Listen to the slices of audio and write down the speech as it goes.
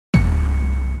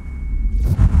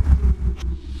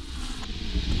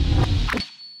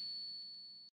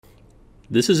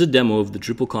This is a demo of the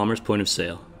Drupal Commerce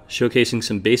Point-of-Sale, showcasing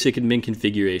some basic admin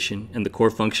configuration and the core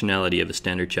functionality of a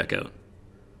standard checkout.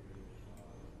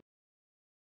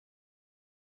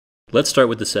 Let's start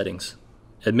with the settings.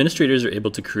 Administrators are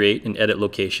able to create and edit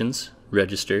locations,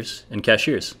 registers, and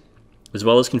cashiers, as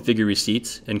well as configure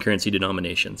receipts and currency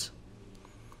denominations.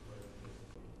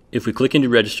 If we click into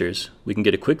registers, we can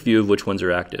get a quick view of which ones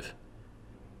are active.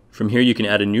 From here you can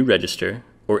add a new register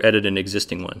or edit an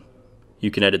existing one. You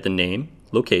can edit the name,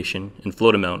 location, and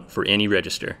float amount for any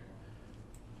register.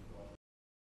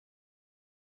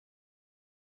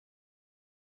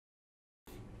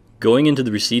 Going into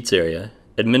the receipts area,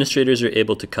 administrators are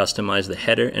able to customize the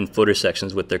header and footer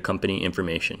sections with their company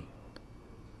information.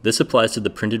 This applies to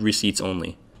the printed receipts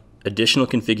only. Additional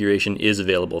configuration is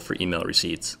available for email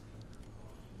receipts.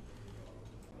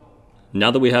 Now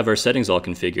that we have our settings all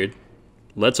configured,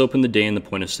 let's open the day in the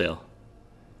point of sale.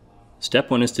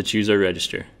 Step 1 is to choose our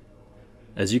register.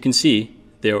 As you can see,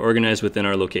 they are organized within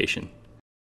our location.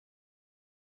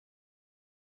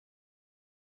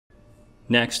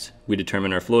 Next, we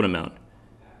determine our float amount,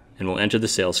 and we'll enter the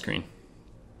sales screen.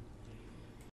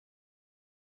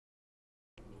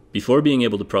 Before being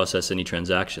able to process any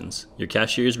transactions, your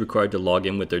cashier is required to log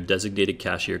in with their designated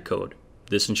cashier code.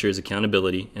 This ensures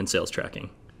accountability and sales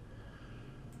tracking.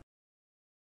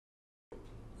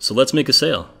 So let's make a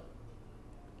sale.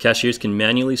 Cashiers can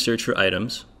manually search for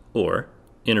items, or,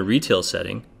 in a retail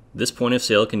setting, this point of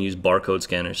sale can use barcode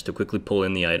scanners to quickly pull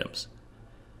in the items.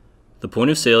 The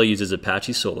point of sale uses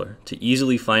Apache Solr to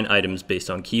easily find items based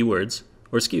on keywords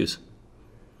or SKUs.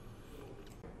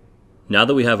 Now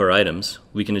that we have our items,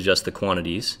 we can adjust the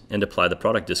quantities and apply the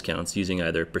product discounts using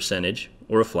either a percentage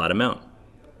or a flat amount.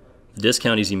 The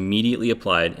discount is immediately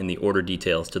applied in the order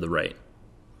details to the right.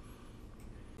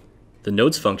 The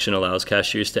notes function allows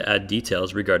cashiers to add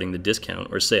details regarding the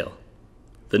discount or sale.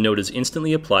 The note is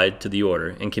instantly applied to the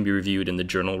order and can be reviewed in the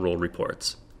journal roll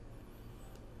reports.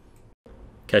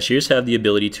 Cashiers have the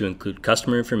ability to include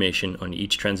customer information on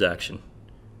each transaction.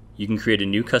 You can create a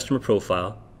new customer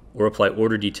profile or apply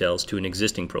order details to an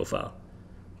existing profile.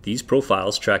 These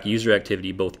profiles track user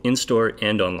activity both in-store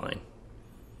and online.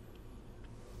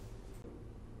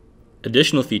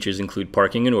 Additional features include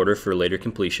parking an order for later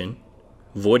completion,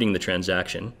 voiding the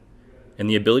transaction, and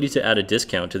the ability to add a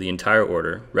discount to the entire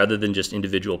order rather than just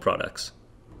individual products.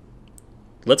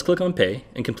 Let's click on Pay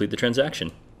and complete the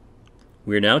transaction.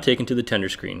 We are now taken to the tender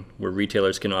screen, where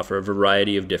retailers can offer a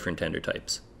variety of different tender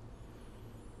types.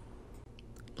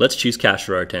 Let's choose cash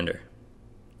for our tender.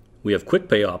 We have quick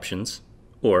pay options,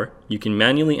 or you can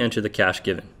manually enter the cash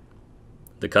given.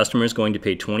 The customer is going to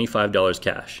pay $25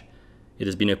 cash. It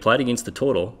has been applied against the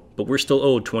total, but we're still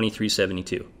owed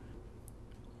 $23.72.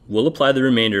 We'll apply the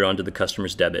remainder onto the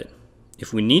customer's debit.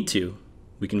 If we need to,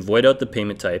 we can void out the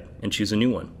payment type and choose a new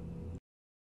one.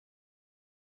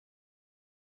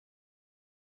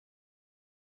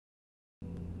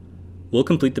 We'll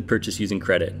complete the purchase using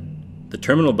credit. The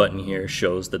terminal button here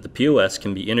shows that the POS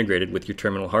can be integrated with your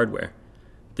terminal hardware.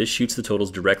 This shoots the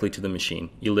totals directly to the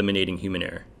machine, eliminating human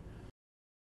error.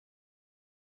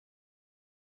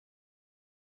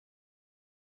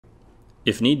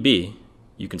 If need be,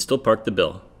 you can still park the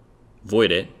bill,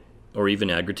 void it, or even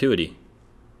add gratuity.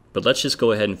 But let's just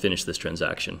go ahead and finish this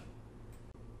transaction.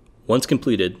 Once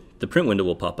completed, the print window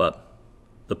will pop up.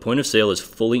 The point of sale is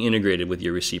fully integrated with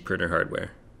your receipt printer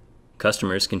hardware.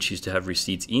 Customers can choose to have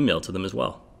receipts emailed to them as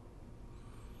well.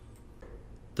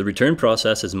 The return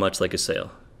process is much like a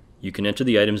sale. You can enter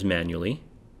the items manually,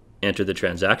 enter the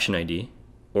transaction ID,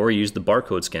 or use the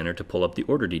barcode scanner to pull up the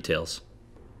order details.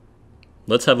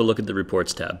 Let's have a look at the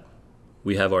Reports tab.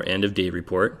 We have our end of day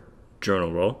report,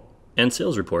 journal roll, and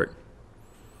sales report.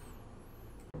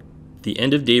 The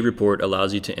end of day report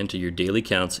allows you to enter your daily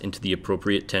counts into the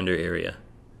appropriate tender area.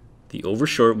 The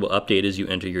overshort will update as you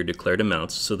enter your declared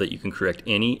amounts so that you can correct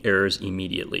any errors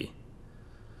immediately.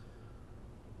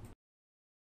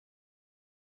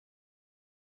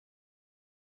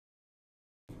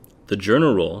 The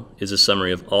journal roll is a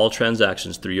summary of all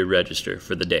transactions through your register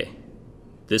for the day.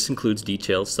 This includes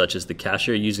details such as the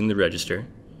cashier using the register,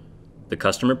 the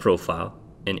customer profile,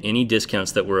 and any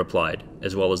discounts that were applied,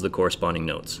 as well as the corresponding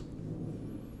notes.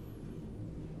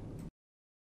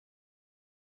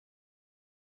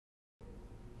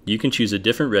 You can choose a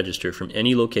different register from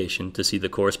any location to see the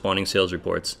corresponding sales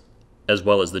reports, as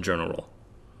well as the journal roll.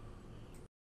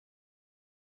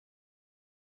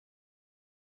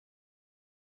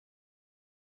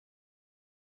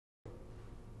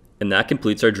 And that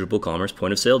completes our Drupal Commerce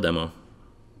Point-of-Sale demo.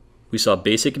 We saw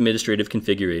basic administrative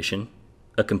configuration,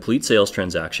 a complete sales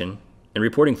transaction, and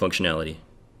reporting functionality.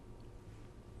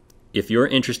 If you're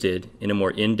interested in a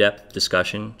more in-depth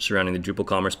discussion surrounding the Drupal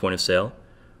Commerce Point of Sale,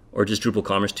 or just Drupal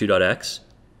Commerce 2.x,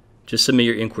 just submit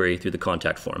your inquiry through the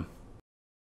contact form.